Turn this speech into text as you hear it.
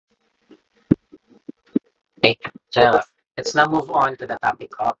So let's now move on to the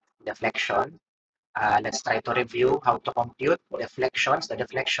topic of deflection. Let's try to review how to compute the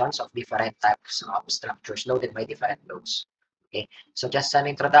deflections of different types of structures loaded by different loads. Okay, so just an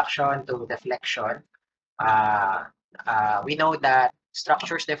introduction to deflection. Uh, we know that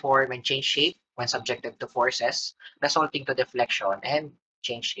structures deform and change shape when subjected to forces, resulting to deflection and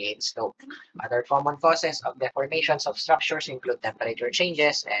change in slope. Other common causes of deformations of structures include temperature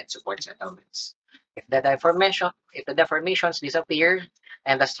changes and support settlements. If the deformations disappear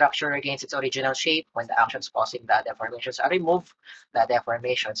and the structure regains its original shape when the actions causing the deformations are removed, the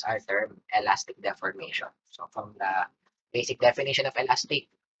deformations are termed elastic deformation. So from the basic definition of elastic,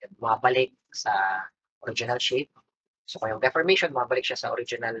 bumabalik sa original shape. So kung yung deformation, bumabalik siya sa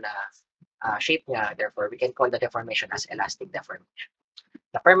original na shape niya. Therefore, we can call the deformation as elastic deformation.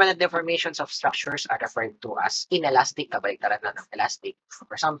 The permanent deformations of structures are referred to as inelastic, kabaliktaran na ng elastic,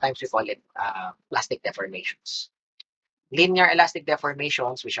 or sometimes we call it plastic deformations. Linear elastic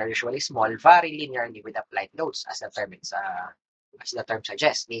deformations, which are usually small, vary linearly with applied loads, as the term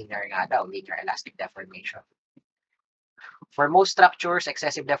suggests. Linear nga daw, linear elastic deformation. For most structures,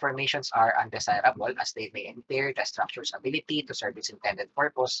 excessive deformations are undesirable as they may impair the structure's ability to serve its intended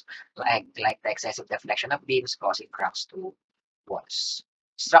purpose, like the excessive deflection of beams causing cracks to walls.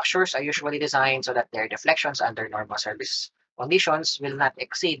 Structures are usually designed so that their deflections under normal service conditions will not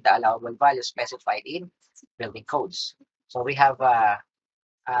exceed the allowable value specified in building codes. So we have a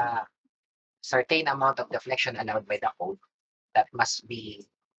certain amount of deflection allowed by the code that must be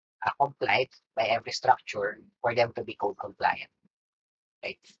complied by every structure for them to be code compliant.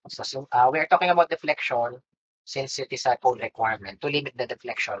 Okay. So we are talking about deflection since it is a code requirement to limit the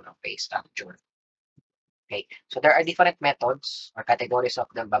deflection of a structure. Okay. So there are different methods or categories of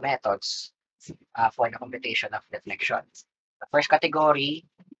the methods for the computation of deflection. The first category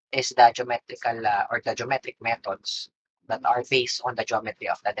is the geometric methods that are based on the geometry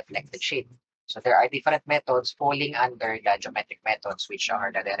of the deflected shape. So there are different methods falling under the geometric methods, which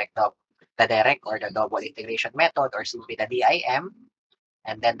are the direct or the double integration method, or simply the DIM,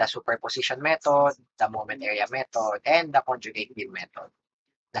 and then the superposition method, the moment area method, and the conjugate beam method.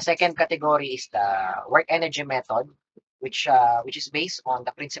 The second category is the work energy method, which is based on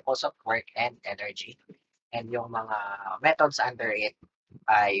the principles of work and energy. And yung mga methods under it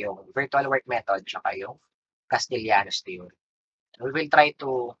ay yung virtual work method tsaka yung Castellanos theory. We will try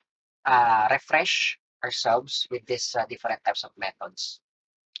to refresh ourselves with these different types of methods.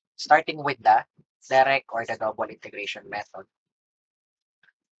 Starting with the direct or the double integration method.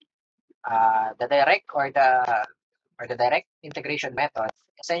 The direct integration method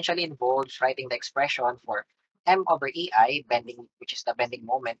essentially involves writing the expression for m over ei bending, which is the bending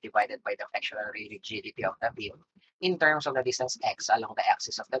moment divided by the flexural rigidity of the beam, in terms of the distance x along the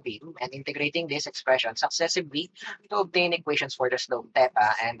axis of the beam, and integrating this expression successively to obtain equations for the slope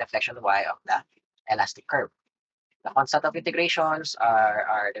theta and deflection y of the elastic curve. The constant of integrations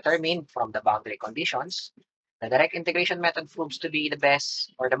are determined from the boundary conditions. The direct integration method proves to be the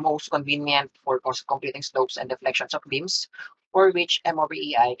best or the most convenient for computing slopes and deflections of beams, for which m over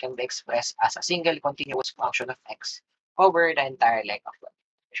ei can be expressed as a single continuous function of x over the entire length of load.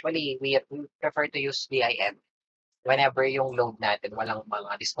 Usually, we prefer to use DIM whenever yung load natin walang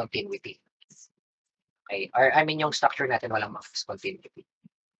mga discontinuity. Okay? Or I mean yung structure natin walang mga discontinuity.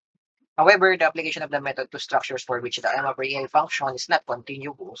 However, the application of the method to structures for which the m over ei function is not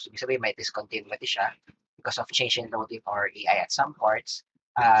continuous, ibig sabihin may discontinuity siya, because of change in loading or EI at some parts,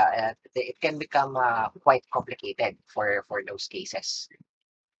 it can become quite complicated for those cases.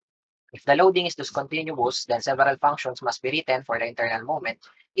 If the loading is discontinuous, then several functions must be written for the internal moment,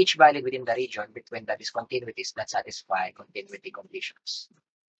 each valid within the region between the discontinuities that satisfy continuity conditions.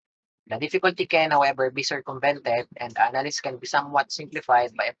 The difficulty can, however, be circumvented, and the analysis can be somewhat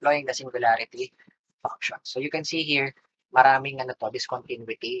simplified by employing the singularity function. So you can see here, maraming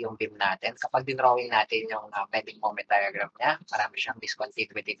discontinuity yung beam natin. Kapag dinrawing natin yung bending moment diagram niya, marami siyang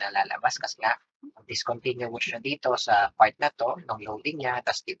discontinuity na lalabas kasi nga discontinuous siya dito sa part na to, ng loading niya,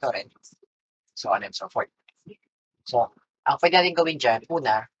 tapos dito rin, so on and so forth. So, ang pwede natin gawin dyan,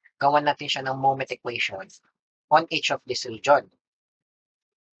 una, gawan natin siya ng moment equation on each of this region.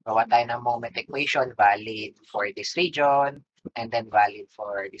 Gawa tayo ng moment equation valid for this region, and then valid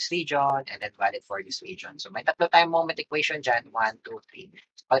for this region, and then valid for this region. So may tatlo tayong moment equation dyan, 1, 2, 3.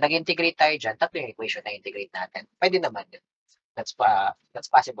 So, pag nag-integrate tayo dyan, tatlo yung equation na integrate natin. Pwede naman din. That's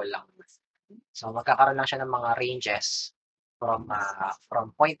possible lang. So magkakaroon lang siya ng mga ranges from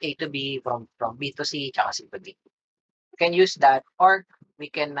point A to B, from B to C, tsaka C to D. We can use that, or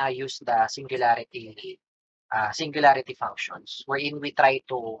we can use the singularity functions, wherein we try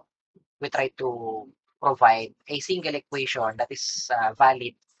to provide a single equation that is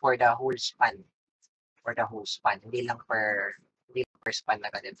valid for the whole span. Hindi lang per span na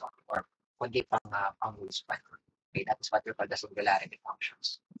ganito or kundi pang whole span. Okay, that is what we call the singularity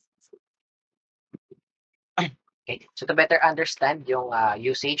functions. Okay, so to better understand yung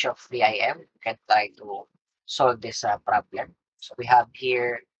usage of VIM, we can try to solve this problem. So we have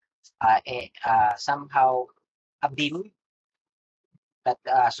here somehow a beam that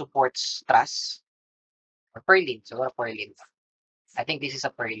supports truss or purlin. So purlin. I think this is a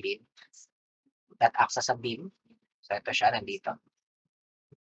purlin that acts as a beam. So ito siya, nandito.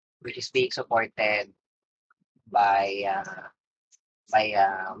 Which is being supported by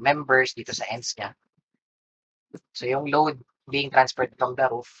members dito sa ends niya. So yung load being transferred from the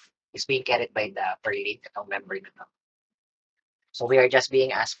roof is being carried by the purlin, itong member na to. So we are just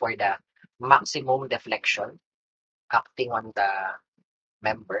being asked for the maximum deflection acting on the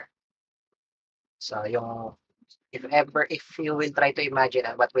member. So yung if you will try to imagine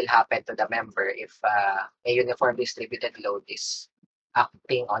what will happen to the member if a uniform distributed load is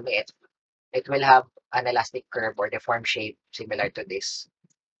acting on it, it will have an elastic curve or deformed shape similar to this.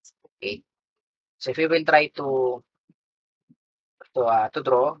 Okay. So if we will try to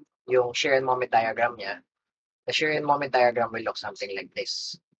draw yung shear and moment diagram niya, the shear and moment diagram will look something like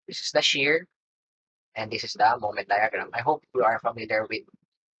this. This is the shear and this is the moment diagram. I hope you are familiar with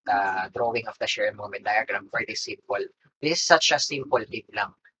the drawing of the shear and moment diagram for this simple. This is such a simple beam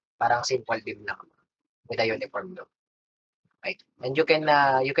lang. Parang simple beam lang with a uniform load. Right? And you can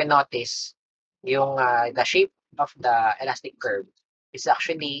notice yung the shape of the elastic curve is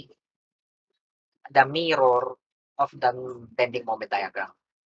actually the mirror of the bending moment diagram.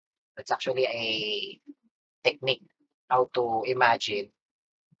 That's actually a technique how to imagine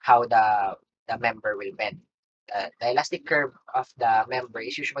how the member will bend. The elastic curve of the member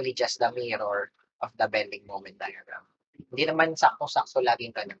is usually just the mirror of the bending moment diagram. Hindi naman saktong-sakto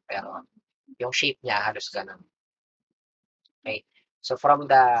laging ganun, pero yung shape niya halos ganun. Okay. So from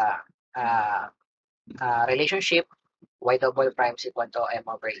the relationship y double prime is equal to m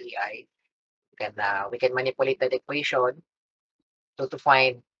over ei, we can manipulate that equation to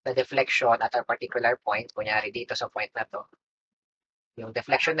find the deflection at a particular point. Kunyari dito sa point na to. Yung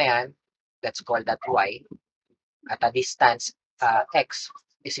deflection na yan, let's call that y. At a distance x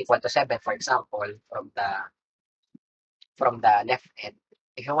is equal to 7, for example, from the left end.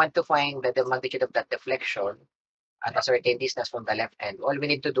 If you want to find the magnitude of that deflection at a certain distance from the left end, all we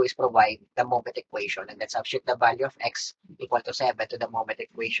need to do is provide the moment equation and then substitute the value of x equal to 7 to the moment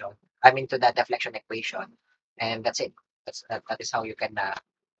equation, to the deflection equation, and that's it. That is how you can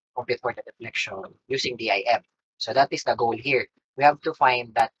compute for the deflection using DIM. So that is the goal here. We have to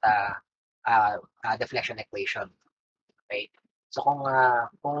find that deflection equation. Okay? So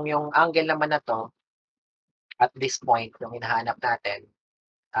kung yung angle naman na to at this point, yung hinahanap natin,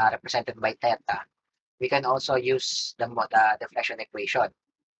 represented by theta, we can also use the deflection equation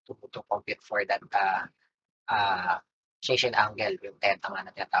to compute for that change in angle, yung theta nga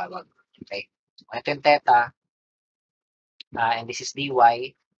na tinatawag. Okay? So ito yung theta, and this is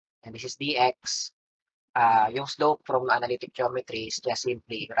dy, and this is dx. Yung slope from analytic geometry is just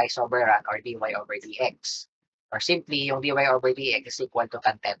simply rise over run or dy over dx. Or simply, yung dy over dx is equal to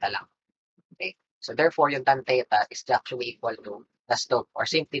tan theta lang. Okay? So therefore, yung tan theta is actually equal to the slope or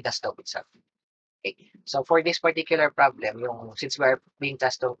simply the slope itself. Okay? So for this particular problem, since we are being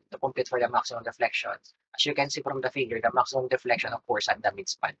tasked to compute for the maximum deflection, as you can see from the figure, the maximum deflection, of course, at the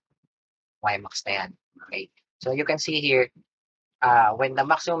midspan. Y max na yan. Okay? So you can see here, when the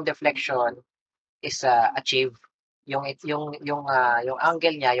maximum deflection is achieved, yung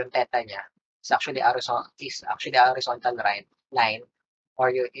angle niya, yung theta niya, is actually a horizontal line, or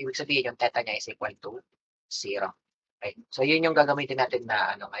ibig sabihin yung theta niya is equal to 0. Okay? So yun yung gagamitin natin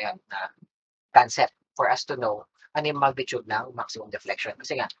na ngayon na concept for us to know ano yung magnitude ng maximum deflection.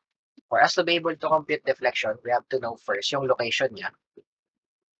 Kasi nga, for us to be able to compute deflection, we have to know first yung location niya.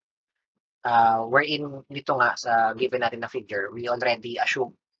 Wherein dito nga sa given natin na figure, we already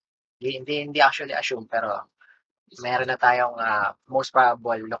assume. Hindi actually assume, pero meron na tayong most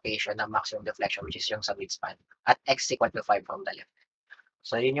probable location ng maximum deflection, which is yung sa midspan at x equal to 5 from the left.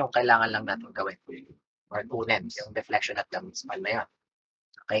 So yun yung kailangan lang natin gawin or kunin yung deflection at the midspan na yun.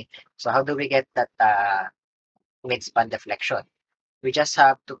 Okay, so how do we get that midspan deflection? We just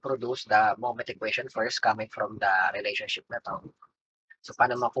have to produce the moment equation first coming from the relationship na to. So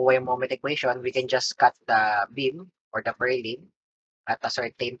paano makuha yung moment equation? We can just cut the beam or the purlin at a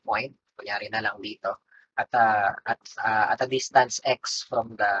certain point, kunyari na lang dito, at a distance x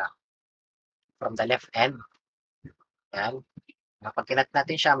from the left end. Yan. Kapag kinat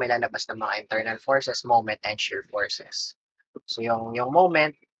natin siya, may lalabas ng mga internal forces, moment, and shear forces. So yung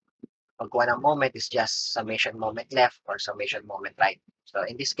moment, pagkuha ng moment is just summation moment left or summation moment right. So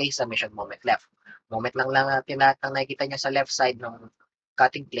in this case, summation moment left. Moment lang natin lahat ng nakikita niya sa left side ng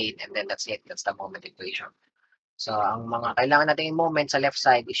cutting plane and then that's it. That's the moment equation. So ang mga kailangan natin yung moment sa left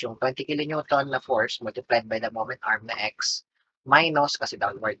side is yung 20 kilonewton na force multiplied by the moment arm na x minus, kasi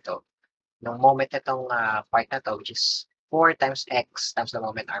downward to, yung moment nitong part na to, which is 4 times x times the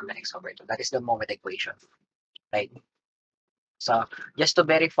moment arm na x over 2. That is the moment equation. Right? So, just to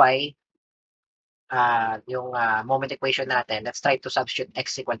verify yung moment equation natin, let's try to substitute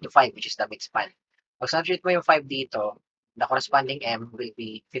x equal to 5, which is the midspan. Pag substitute mo yung 5 dito, the corresponding m will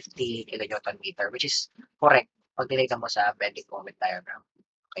be 50 kilonewton meter, which is correct pag tinignan mo sa bending moment diagram.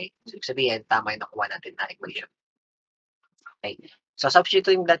 Okay? So, ibig sabihin, tama yung nakuha natin na equation. Okay? So,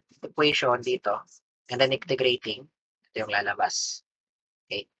 substituting that equation dito, and then integrating, ito yung lalabas.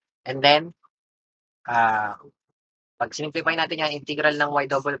 Okay? And then, pag simplify natin yung integral ng y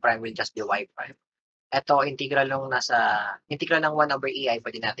double prime will just be y prime. Ito, integral ng 1 over ei,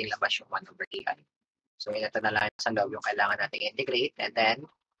 pwede nating labas yung 1 over ei. So, ito na lang sa loob yung kailangan nating integrate. And then,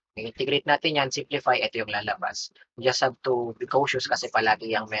 integrate natin yan, simplify, ito yung lalabas. You just have to be cautious kasi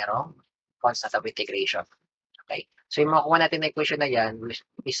palagi yung merong constant of integration. Okay? So, yung makuha natin na equation na yan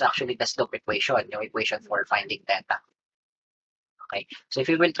is actually the slope equation, yung equation for finding theta. Okay? So, if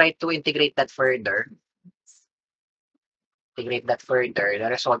you will try to integrate that further, the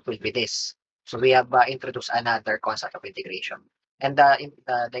result will be this. So, we have introduced another concept of integration. And the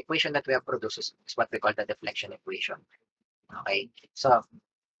equation that we have produced is what we call the deflection equation. Okay? So,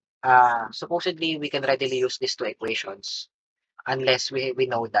 supposedly, we can readily use these two equations unless we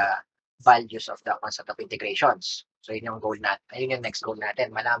know the values of the concept of integrations. So, yun yung goal natin. Yun yung next goal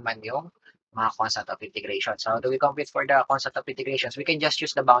natin. Malaman yung mga concept of integration. So, how do we compute for the concept of integrations? We can just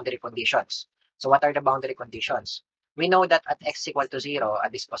use the boundary conditions. So, what are the boundary conditions? We know that at x equal to 0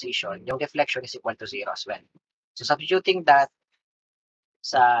 at this position, yung deflection is equal to 0 as well. So, substituting that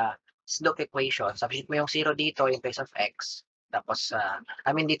sa slope equation, substitute mo yung 0 dito in place of x. Tapos,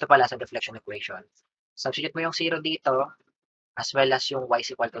 dito pala sa deflection equation. Substitute mo yung 0 dito as well as yung y is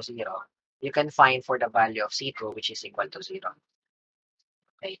equal to 0. You can find for the value of C2 which is equal to 0.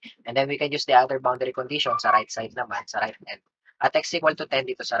 Okay? And then we can use the other boundary condition sa right side naman, sa right end. At x equal to 10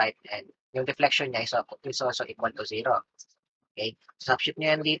 dito sa right end, yung deflection niya is also equal to 0. Okay? Substitute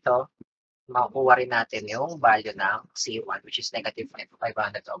nyo yan dito, makukuha rin natin yung value ng C1 which is negative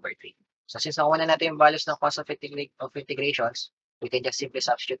 500 over 3. So since nakuha na natin yung values ng cost of integrations, we can just simply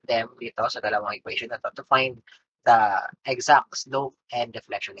substitute them dito sa dalawang equation na to find the exact slope and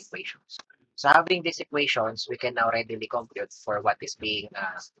deflection equations. So having these equations, we can now readily compute for what is being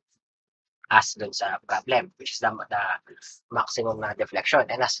asked dun sa problem, which is the maximum na deflection.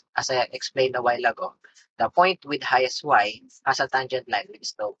 And as I explained a while ago, the point with highest y has a tangent line with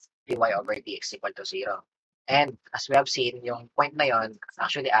slope dy over dx equal to 0. And as we have seen, yung point na yon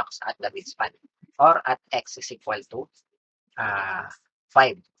actually acts at the midspan or at x is equal to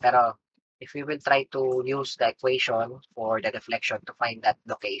 5. Pero if we will try to use the equation for the deflection to find that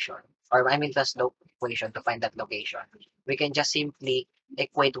location, or the slope equation to find that location, we can just simply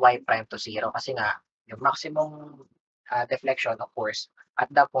equate y prime to 0 kasi nga, yung maximum deflection occurs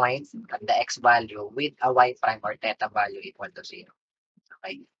at the point, at the x value with a y prime or theta value equal to 0.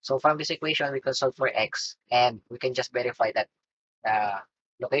 Okay? So from this equation, we can solve for x and we can just verify that the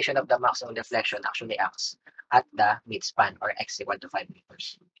location of the maximum deflection actually acts at the midspan or x equal to 5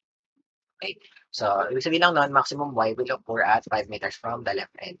 meters. Okay? So, ibig sabihin lang nun, maximum y will occur at 5 meters from the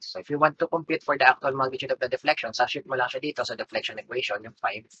left end. So, if you want to compute for the actual magnitude of the deflection, substitute mo lang siya dito sa deflection equation, yung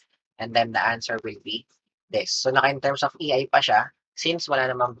 5, and then the answer will be this. So, in terms of EI pa siya, since wala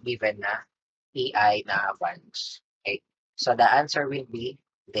namang given na EI na values. Okay? So, the answer will be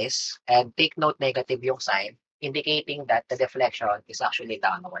this, and take note negative yung sign, indicating that the deflection is actually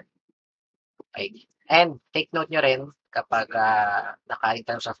downward. Okay? And take note nyo rin, kapag in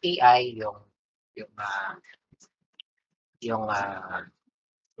terms of EI, yung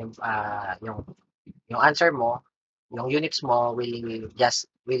answer mo, yung units mo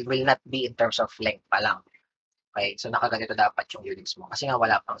will not be in terms of length pa lang. Okay? So nakaganito dapat yung units mo kasi nga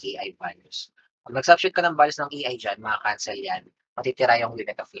wala pang EI values. Pag nag-substitute ka ng values ng EI dyan, maka-cancel yan. Matitira yung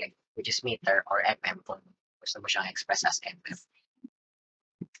unit of length, which is meter or mm kung gusto mo siyang express as mm.